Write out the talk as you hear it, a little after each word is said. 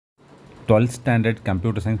12th standard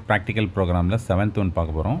computer science practical programல 7th one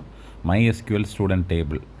பார்க்க போகிறோம். MySQL Student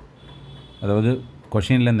Table. அதாவது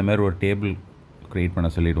கொஷினில் இந்த மாதிரி ஒரு டேபிள் க்ரியேட் பண்ண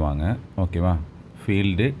சொல்லிடுவாங்க. ஓகேவா?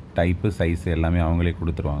 ஃபீல்டு, டைப்பு, சைஸு எல்லாமே அவங்களே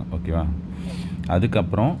கொடுத்துருவாங்க. ஓகேவா?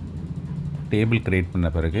 அதுக்கப்புறம் டேபிள் க்ரியேட் பண்ண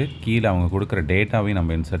பிறகு கீழே அவங்க கொடுக்குற டேட்டாவையும்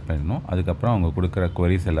நம்ம இன்சர்ட் பண்ணிடணும். அதுக்கப்புறம் அவங்க கொடுக்குற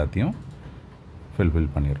queries எல்லாத்தையும்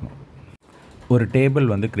ஃபில் பண்ணிடணும். ஒரு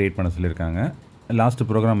டேபிள் வந்து க்ரியேட் பண்ண சொல்லியிருக்காங்க. லாஸ்ட்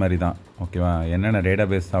ப்ரோக்ராம் மாதிரி தான். ஓகேவா? என்னென்ன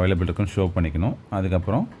டேட்டாபேஸ் அவைலபிள் இருக்குன்னு ஷோ பண்ணிக்கணும்.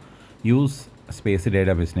 அதுக்கப்புறம் யூஸ் ஸ்பேஸு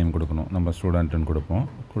டேட்டாபேஸ் நேம் கொடுக்கணும். நம்ம ஸ்டூடெண்ட்டுன்னு கொடுப்போம்.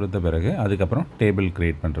 கொடுத்த பிறகு அதுக்கப்புறம் டேபிள்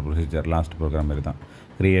க்ரியேட் பண்ணுற ப்ரொசீஜர் லாஸ்ட் ப்ரோக்ராம் மாதிரி தான்.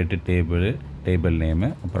 க்ரியேட்டு டேபிள் நேமு,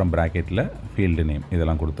 அப்புறம் ப்ராக்கெட்டில் ஃபீல்டு நேம்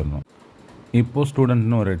இதெல்லாம் கொடுத்துடணும். இப்போது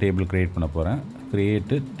ஸ்டூடெண்ட்னு ஒரு டேபிள் க்ரியேட் பண்ண போகிறேன்.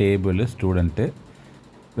 Create table student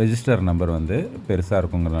register number வந்து பெருசாக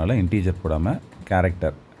இருக்குங்கிறனால இன்டீஜர் போடாமல்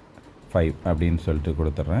கேரக்டர் 5 அப்படின்னு சொல்லிட்டு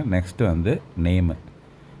கொடுத்துட்றேன். நெக்ஸ்ட்டு வந்து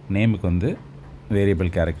நேமுக்கு வந்து வேரியபிள்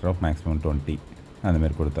கேரக்டர் ஆஃப் மேக்ஸிமம் 20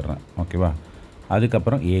 அந்தமாரி கொடுத்துட்றேன். ஓகேவா?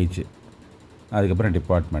 அதுக்கப்புறம் ஏஜ், அதுக்கப்புறம்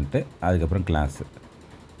டிபார்ட்மெண்ட்டு, அதுக்கப்புறம் கிளாஸு.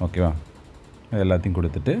 ஓகேவா? எல்லாத்தையும்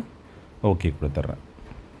கொடுத்துட்டு ஓகே கொடுத்துட்றேன்.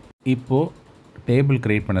 இப்போது டேபிள்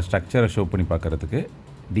க்ரியேட் பண்ண ஸ்ட்ரக்சரை ஷோ பண்ணி பார்க்குறதுக்கு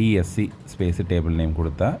டிஎஸ்சி ஸ்பேஸு டேபிள் நேம்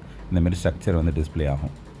கொடுத்தா இந்தமாரி ஸ்ட்ரக்சர் வந்து டிஸ்பிளே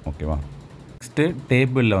ஆகும். ஓகேவா? நெக்ஸ்ட்டு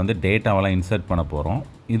டேபிளில் வந்து டேட்டாவெல்லாம் இன்சர்ட் பண்ண போகிறோம்.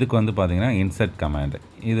 இதுக்கு வந்து பார்த்திங்கன்னா இன்சர்ட் கமாண்டு.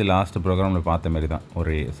 இது லாஸ்ட் ப்ரோக்ராமில் பார்த்த மாதிரி தான்.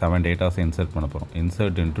 ஒரு 7 டேட்டாஸை இன்சர்ட் பண்ண போகிறோம்.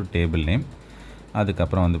 இன்சர்ட் இன்ட்டு டேபிள் நேம்,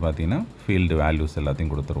 அதுக்கப்புறம் வந்து பார்த்திங்கன்னா ஃபீல்டு வேல்யூஸ்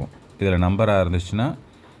எல்லாத்தையும் கொடுத்துருவோம். இதில் நம்பராக இருந்துச்சுன்னா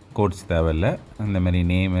கோட்ஸ் தேவையில்லை. இந்தமாரி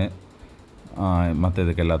நேமு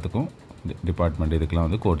மற்றதுக்கு எல்லாத்துக்கும் டிபார்ட்மெண்ட் இதுக்கெலாம்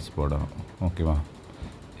வந்து கோட்ஸ் போடணும். ஓகேவா?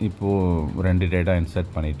 இப்போது 2 டேட்டா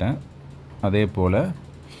இன்சர்ட் பண்ணிட்டேன். அதே போல்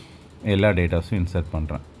எல்லா டேட்டாஸும் இன்சர்ட்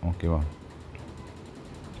பண்ணுறேன். ஓகேவா?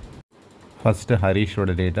 ஃபஸ்ட்டு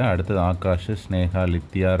ஹரீஷோட டேட்டா, அடுத்தது ஆகாஷ், ஸ்னேகா,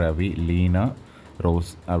 லித்யா, ரவி, லீனா,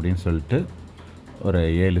 ரோஸ் அப்படின்னு சொல்லிட்டு ஒரு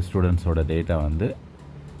 7 ஸ்டூடெண்ட்ஸோட டேட்டா வந்து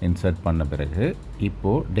இன்சர்ட் பண்ண பிறகு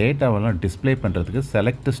இப்போது டேட்டாவெல்லாம் டிஸ்பிளே பண்ணுறதுக்கு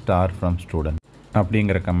செலக்ட் ஸ்டார் ஃப்ரம் ஸ்டூடெண்ட்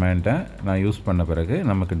அப்படிங்கிற கமெண்ட்டை நான் யூஸ் பண்ண பிறகு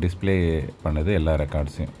நமக்கு டிஸ்பிளே பண்ணுது எல்லா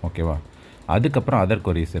ரெக்கார்ட்ஸையும். ஓகேவா? அதுக்கப்புறம் அதர்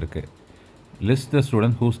queries இருக்குது. List the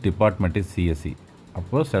student whose department is CSC.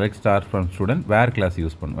 அப்போது select star from student where class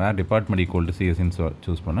use பண்ணும். வேர் டிபார்ட்மெண்ட் ஈக்குவல் டு சிஎஸ்சின்னு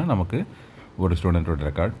சூஸ் பண்ணால் நமக்கு ஒரு ஸ்டூடெண்ட்டோட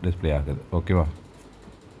ரெக்கார்ட் டிஸ்பிளே ஆகுது. ஓகேவா?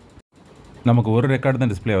 நமக்கு ஒரு ரெக்கார்டு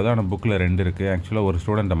தான் டிஸ்பிளே ஆகுது. ஆனால் புக்கில் 2 இருக்குது. ஆக்சுவலாக ஒரு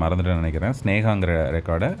ஸ்டூடெண்ட்டை மறந்துட்டேன்னு நினைக்கிறேன். ஸ்னேகாங்கிற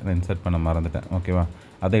ரெக்கார்டை நான் இன்சர்ட் பண்ண மறந்துட்டேன். ஓகேவா?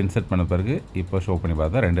 அதை இன்சர்ட் பண்ண பிறகு இப்போ ஷோ பண்ணி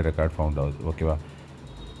பார்த்தா 2 ரெக்கார்ட் ஃபவுண்ட் ஆகுது. ஓகேவா?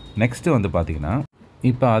 நெக்ஸ்ட்டு வந்து பார்த்திங்கன்னா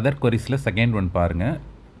இப்போ அதர் queriesல செகண்ட் ஒன் பாருங்கள்.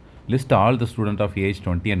 List all the student of age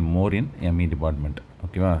 20 and more in ME department.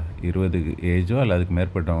 ஓகேவா? 20 ஏஜோ அல்ல அதுக்கு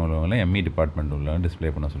மேற்பட்டவங்கள எம்இ டிபார்ட்மெண்ட் உள்ள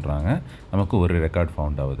டிஸ்பிளே பண்ண சொல்கிறாங்க. நமக்கு ஒரு ரெக்கார்ட்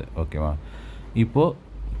ஃபவுண்ட் ஆகுது. ஓகேவா? இப்போது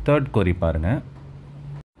தேர்ட் query பாருங்கள்.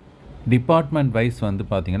 டிபார்ட்மெண்ட் வைஸ் வந்து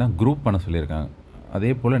பார்த்திங்கன்னா குரூப் பண்ண சொல்லியிருக்காங்க.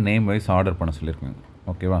 அதே போல் நேம் வைஸ் ஆர்டர் பண்ண சொல்லியிருக்காங்க.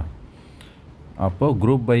 ஓகேவா? அப்போது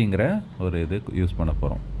குரூப் பைங்கிற ஒரு இது யூஸ் பண்ண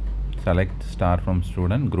போகிறோம். Select star from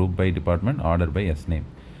student, group by department, order by S name.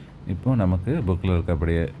 இப்போது நமக்கு புக்கில்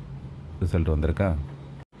இருக்கபடியே ரிசல்ட் வந்திருக்கா?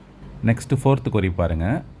 நெக்ஸ்ட்டு ஃபோர்த்து query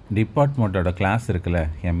பாருங்கள். டிபார்ட்மெண்ட்டோட கிளாஸ் இருக்குல்ல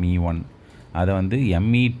ME1, அதை வந்து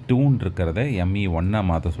ME2ன்னு இருக்கிறத ME1ஆக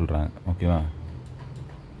மாற்ற சொல்கிறாங்க. ஓகேவா?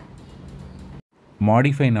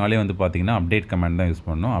 மாடிஃபைனாலே வந்து பார்த்திங்கன்னா அப்டேட் கமெண்ட் தான் யூஸ்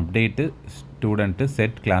பண்ணணும். Update student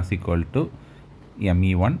set class equal to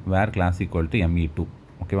ME1 where class equal to ME2.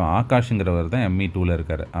 ஓகேவா? ஆகாஷுங்கிறவர் தான் ME2வில்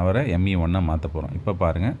இருக்கார். அவரை ME1ஆக மாற்ற போகிறோம். இப்போ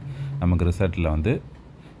பாருங்கள் நமக்கு ரிசல்ட்டில் வந்து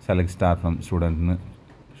செலக்ட் ஸ்டார் ஃப்ரம் ஸ்டூடெண்ட்னு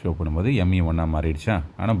ஷோ பண்ணும்போது ME1ஆக மாறிடுச்சா?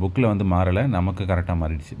 ஆனால் புக்கில் வந்து மாறலை, நமக்கு கரெக்டாக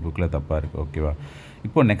மாறிடுச்சு. புக்கில் தப்பாக இருக்குது. ஓகேவா?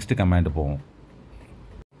 இப்போது நெக்ஸ்ட்டு கமெண்ட் போவோம்.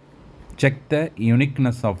 Check the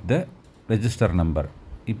uniqueness of the register number.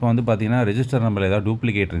 இப்போ வந்து பார்த்திங்கன்னா ரெஜிஸ்டர் நம்பரில் ஏதாவது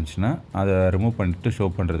டூப்ளிகேட் இருந்துச்சுன்னா அதை ரிமூவ் பண்ணிவிட்டு ஷோ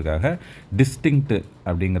பண்ணுறதுக்காக டிஸ்டிங்க்ட்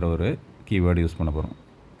அப்படிங்கிற ஒரு கீவேர்டு யூஸ் பண்ண போகிறோம்.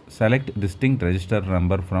 Select distinct register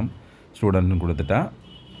number from ஸ்டூடெண்ட்னு கொடுத்துட்டா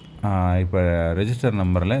இப்போ ரெஜிஸ்டர்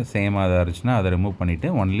நம்பரில் சேமாக தான் இருந்துச்சுன்னா அதை ரிமூவ் பண்ணிவிட்டு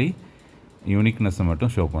ஒன்லி யூனிக்னஸை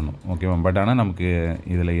மட்டும் ஷோ பண்ணும். ஓகேவா? பட் ஆனால் நமக்கு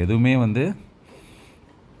இதில் எதுவுமே வந்து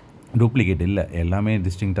டூப்ளிகேட் இல்லை, எல்லாமே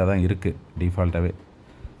டிஸ்டிங்க்டாக தான் இருக்குது டிஃபால்ட்டாகவே.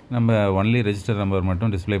 நம்ம ஒன்லி ரெஜிஸ்டர் நம்பர் மட்டும்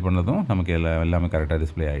டிஸ்பிளே பண்ணதும் நமக்கு எல்லாமே கரெக்டாக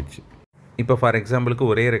டிஸ்பிளே ஆகிடுச்சு. இப்போ ஃபார் எக்ஸாம்பிளுக்கு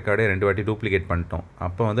ஒரே ரெக்கார்டே 2 வாட்டி டூப்ளிகேட் பண்ணிட்டோம்.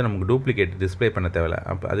 அப்போ வந்து நமக்கு டூப்ளிகேட் டிஸ்பிளே பண்ண தேவையில்ல.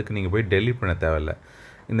 அப்போ அதுக்கு நீங்கள் போய் டெலிட் பண்ண தேவையில்லை.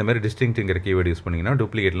 இந்த மாதிரி டிஸ்டிங்க்ட்டுங்கிற கீவேர்டு யூஸ் பண்ணிங்கன்னா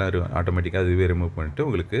டூப்ளிகேட்லாம் ஆட்டோமேட்டிக்காக அதுவே ரிமூவ் பண்ணிவிட்டு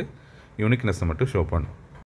உங்களுக்கு யூனிக்னஸை மட்டும் ஷோ பண்ணும்.